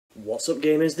What's up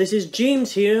gamers, this is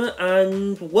James here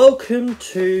and welcome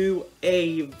to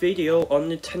a video on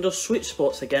Nintendo Switch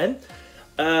Sports again.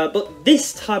 But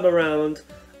this time around,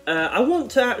 I want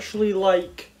to actually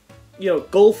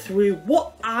go through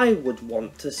what I would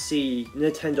want to see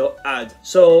Nintendo add.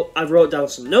 So I wrote down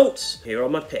some notes, here are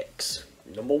my picks.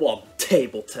 Number 1,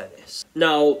 table tennis.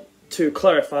 Now, to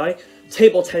clarify,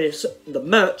 table tennis, the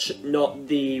match, not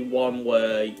the one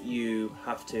where you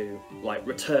have to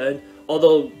return,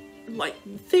 although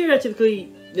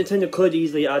theoretically Nintendo could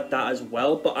easily add that as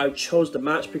well, but I chose the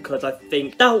match because I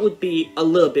think that would be a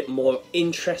little bit more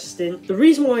interesting. The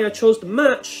reason why I chose the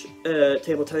match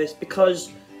table tennis,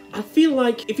 because I feel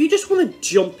like if you just want to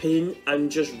jump in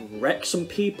and just wreck some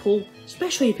people,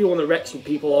 especially if you want to wreck some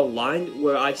people online,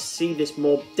 where I see this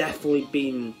more definitely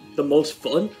being the most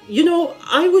fun, you know,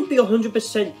 I would be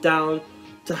 100% down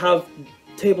to have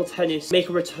table tennis make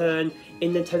a return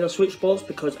in Nintendo Switch Sports,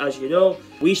 because as you know,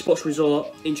 Wii Sports Resort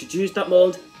introduced that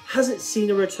mode, hasn't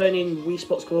seen a return in Wii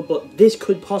Sports Club, but this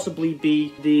could possibly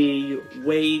be the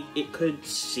way it could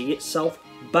see itself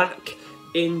back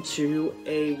into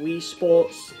a Wii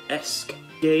Sports-esque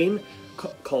game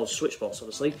called Switch Sports,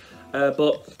 obviously.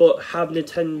 But have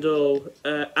Nintendo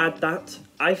add that,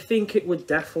 I think it would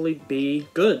definitely be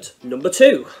good. Number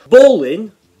 2,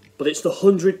 bowling, but it's the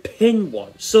 100-pin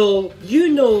one. So, you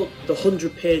know the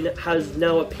 100-pin has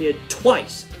now appeared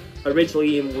twice,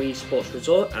 originally in Wii Sports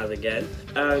Resort, as again,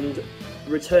 and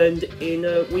returned in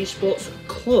Wii Sports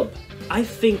Club. I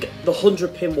think the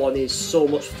 100-pin one is so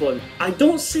much fun. I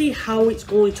don't see how it's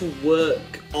going to work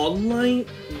online.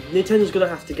 Nintendo's going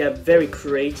to have to get very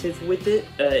creative with it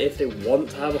if they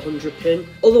want to have a 100-pin.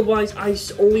 Otherwise, I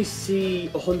only see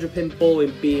a 100-pin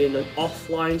bowling being an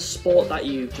offline sport that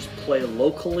you just play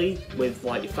locally with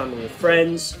your family and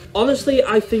friends. Honestly,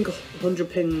 I think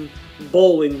 100-pin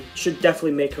bowling should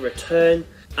definitely make a return.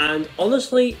 And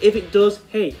honestly, if it does,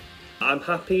 hey, I'm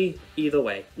happy either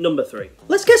way. Number 3.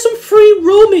 Let's get some free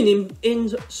roaming in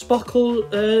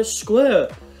Spockle Square.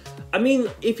 I mean,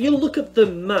 if you look at the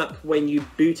map when you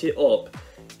boot it up,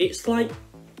 it's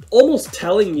almost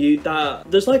telling you that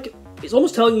it's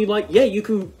almost telling you yeah, you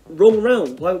can roam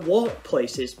around walk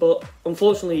places, but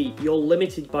unfortunately you're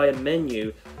limited by a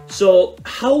menu. So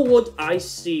how would I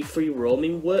see free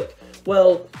roaming work?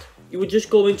 Well, you would just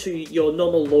go into your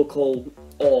normal local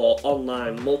or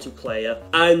online multiplayer,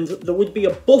 and there would be a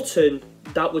button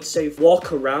that would say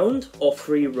walk around or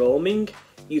free roaming.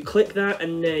 You click that,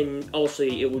 and then also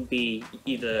it would be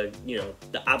either, you know,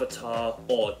 the avatar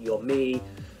or your me,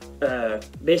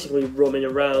 basically roaming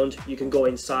around. You can go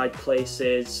inside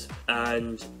places,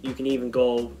 and you can even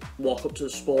go walk up to the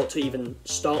sport to even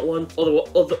start one.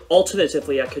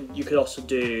 Alternatively, you could also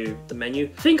do the menu.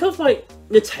 Think of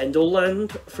Nintendo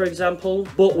Land, for example,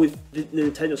 but with the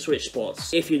Nintendo Switch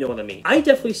Sports, if you know what I mean. I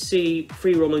definitely see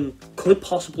free roaming could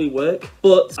possibly work,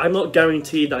 but I'm not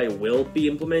guaranteed that it will be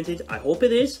implemented. I hope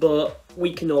it is, but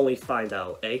we can only find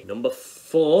out, eh? Number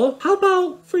 4, how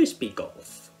about Frisbee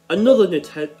Golf? Another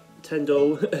Nintendo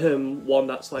one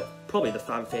that's probably the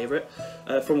fan favorite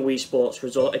from Wii Sports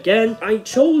Resort. Again, I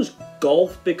chose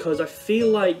golf because I feel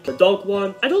like the dog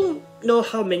one, I don't know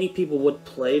how many people would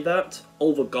play that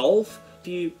over golf.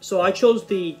 So I chose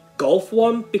the golf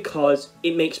one because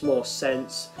it makes more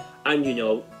sense, and you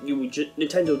know,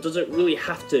 Nintendo doesn't really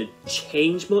have to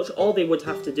change much. All they would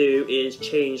have to do is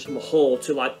change the hole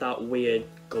to that weird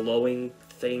glowing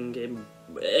thing.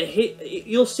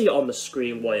 You'll see it on the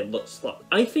screen what it looks like.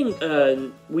 I think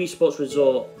Wii Sports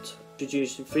Resort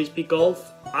introduced Frisbee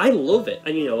Golf. I love it,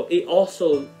 and you know, it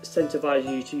also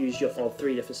incentivizes you to use your phone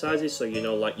 3 different sizes. So you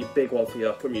know, your big one for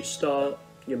when you start,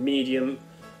 your medium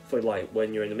for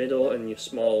when you're in the middle, and your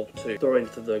small to throw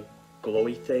into the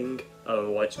glowy thing. I don't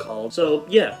know what it's called. So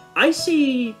yeah, I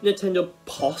see Nintendo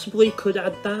possibly could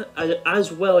add that, and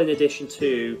as well, in addition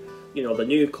to, you know, the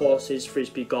new courses.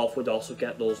 Frisbee Golf would also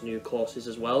get those new courses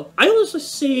as well. I honestly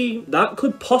see that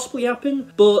could possibly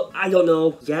happen, but I don't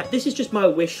know yet. This is just my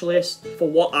wish list for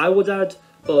what I would add,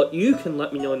 but you can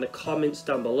let me know in the comments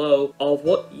down below of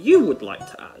what you would like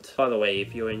to add. By the way,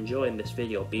 if you're enjoying this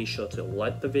video, be sure to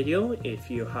like the video.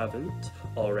 If you haven't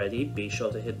already, be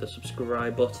sure to hit the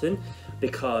subscribe button,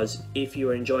 because if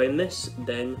you're enjoying this,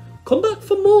 then come back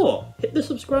for more. Hit the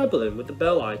subscribe button with the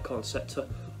bell icon set to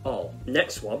all.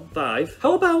 Next one, 5.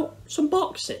 How about some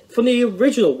boxing? From the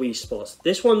original Wii Sports,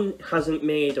 this one hasn't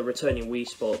made a return in Wii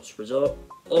Sports Resort,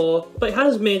 but it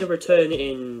has made a return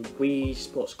in Wii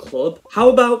Sports Club. How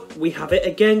about we have it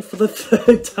again for the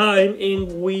 3rd time in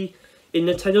Wii in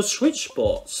Nintendo Switch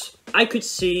Sports. I could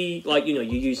see, like, you know,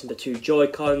 you're using the two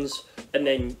Joy-Cons, and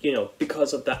then, you know,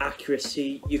 because of the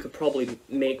accuracy, you could probably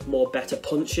make more better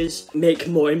punches, make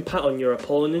more impact on your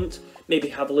opponent, maybe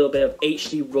have a little bit of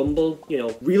HD rumble, you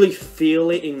know, really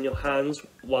feel it in your hands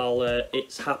while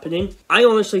it's happening. I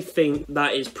honestly think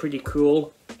that is pretty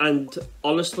cool, and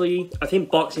honestly, I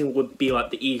think boxing would be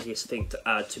like the easiest thing to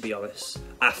add, to be honest,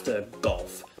 after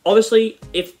golf. Obviously,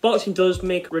 if boxing does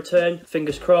make a return,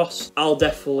 fingers crossed, I'll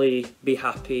definitely be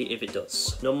happy if it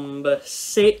does. Number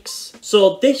 6.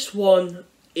 So this one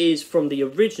is from the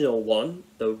original one,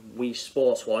 the Wii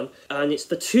Sports one, and it's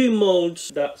the two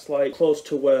modes that's like close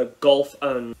to where golf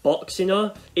and boxing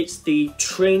are. It's the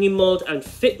training mode and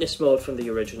fitness mode from the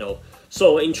original.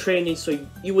 So in training, so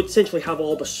you would essentially have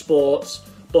all the sports,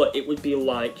 but it would be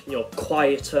like, you know,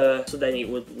 quieter, so then it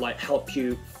would like help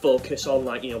you focus on,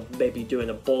 like, you know, maybe doing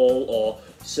a ball or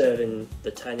serving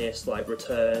the tennis, like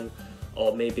return,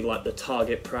 or maybe like the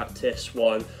target practice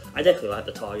one. I definitely like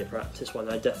the target practice one.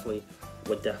 I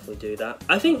would definitely do that.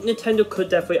 I think Nintendo could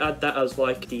definitely add that as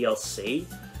like DLC,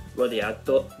 where they add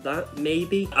that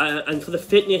maybe. And for the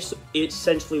fitness, it's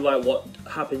essentially like what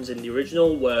happens in the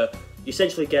original, where you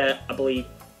essentially get, I believe,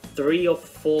 3 or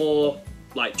 4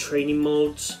 like training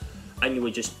modes, and you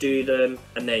would just do them,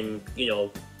 and then, you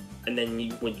know, and then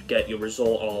you would get your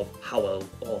result of how well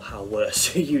or how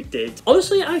worse you did.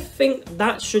 Honestly, I think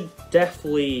that should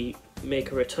definitely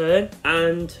make a return,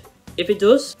 and if it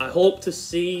does, I hope to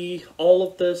see all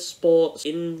of the sports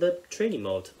in the training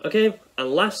mode. Okay,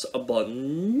 and last but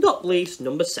not least,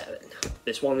 number 7.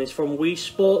 This one is from Wii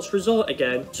Sports Resort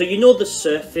again. So you know the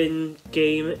surfing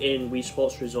game in Wii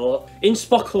Sports Resort? In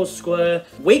Spockle Square,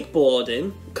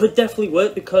 wakeboarding could definitely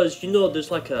work, because, you know,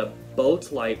 there's like a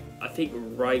boat, like, I think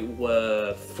right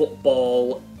where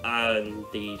football and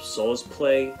the Soz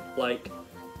play, like,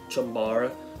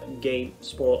 Chambara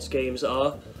sports games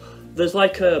are. There's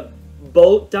like a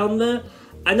boat down there,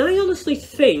 and I honestly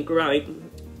think, right,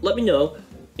 let me know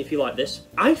if you like this,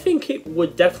 I think it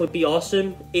would definitely be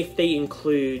awesome if they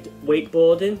include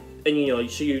wakeboarding, and, you know,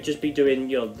 so you just be doing,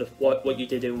 you know, what you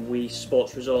did in Wii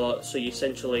Sports Resort. So you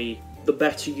essentially, the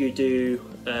better you do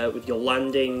with your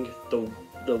landing,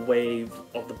 the wave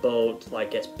of the boat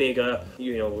like gets bigger,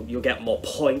 you know, you'll get more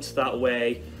points that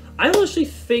way. I honestly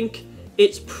think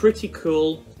it's pretty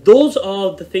cool. Those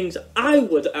are the things I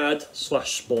would add,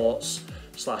 /sports,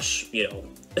 you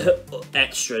know,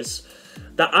 extras,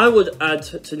 that I would add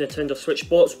to Nintendo Switch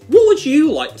Sports. What would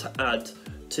you like to add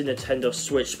to Nintendo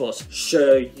Switch Sports?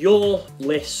 Share your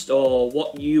list or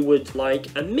what you would like,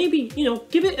 and maybe, you know,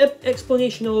 give it an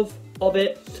explanation of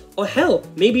it, or hell,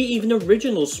 maybe even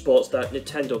original sports that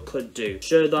Nintendo could do.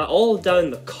 Share that all down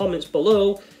in the comments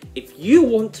below. If you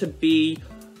want to be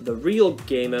the real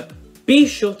gamer, be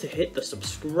sure to hit the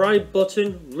subscribe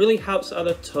button, really helps out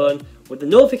a ton, with the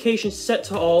notifications set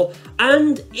to all.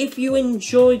 And if you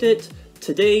enjoyed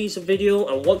today's video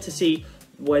and want to see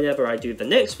whenever I do the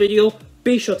next video,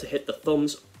 be sure to hit the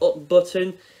thumbs up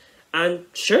button and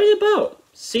share it about.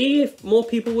 See if more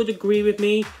people would agree with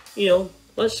me. You know,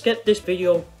 let's get this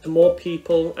video to more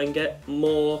people and get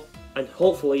more, and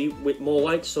hopefully with more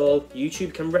likes, so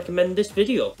YouTube can recommend this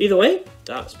video. Either way,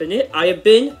 that's been it. I have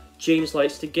been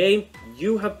JamesLikesToGame.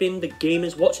 You have been the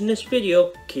gamers watching this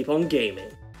video. Keep on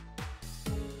gaming.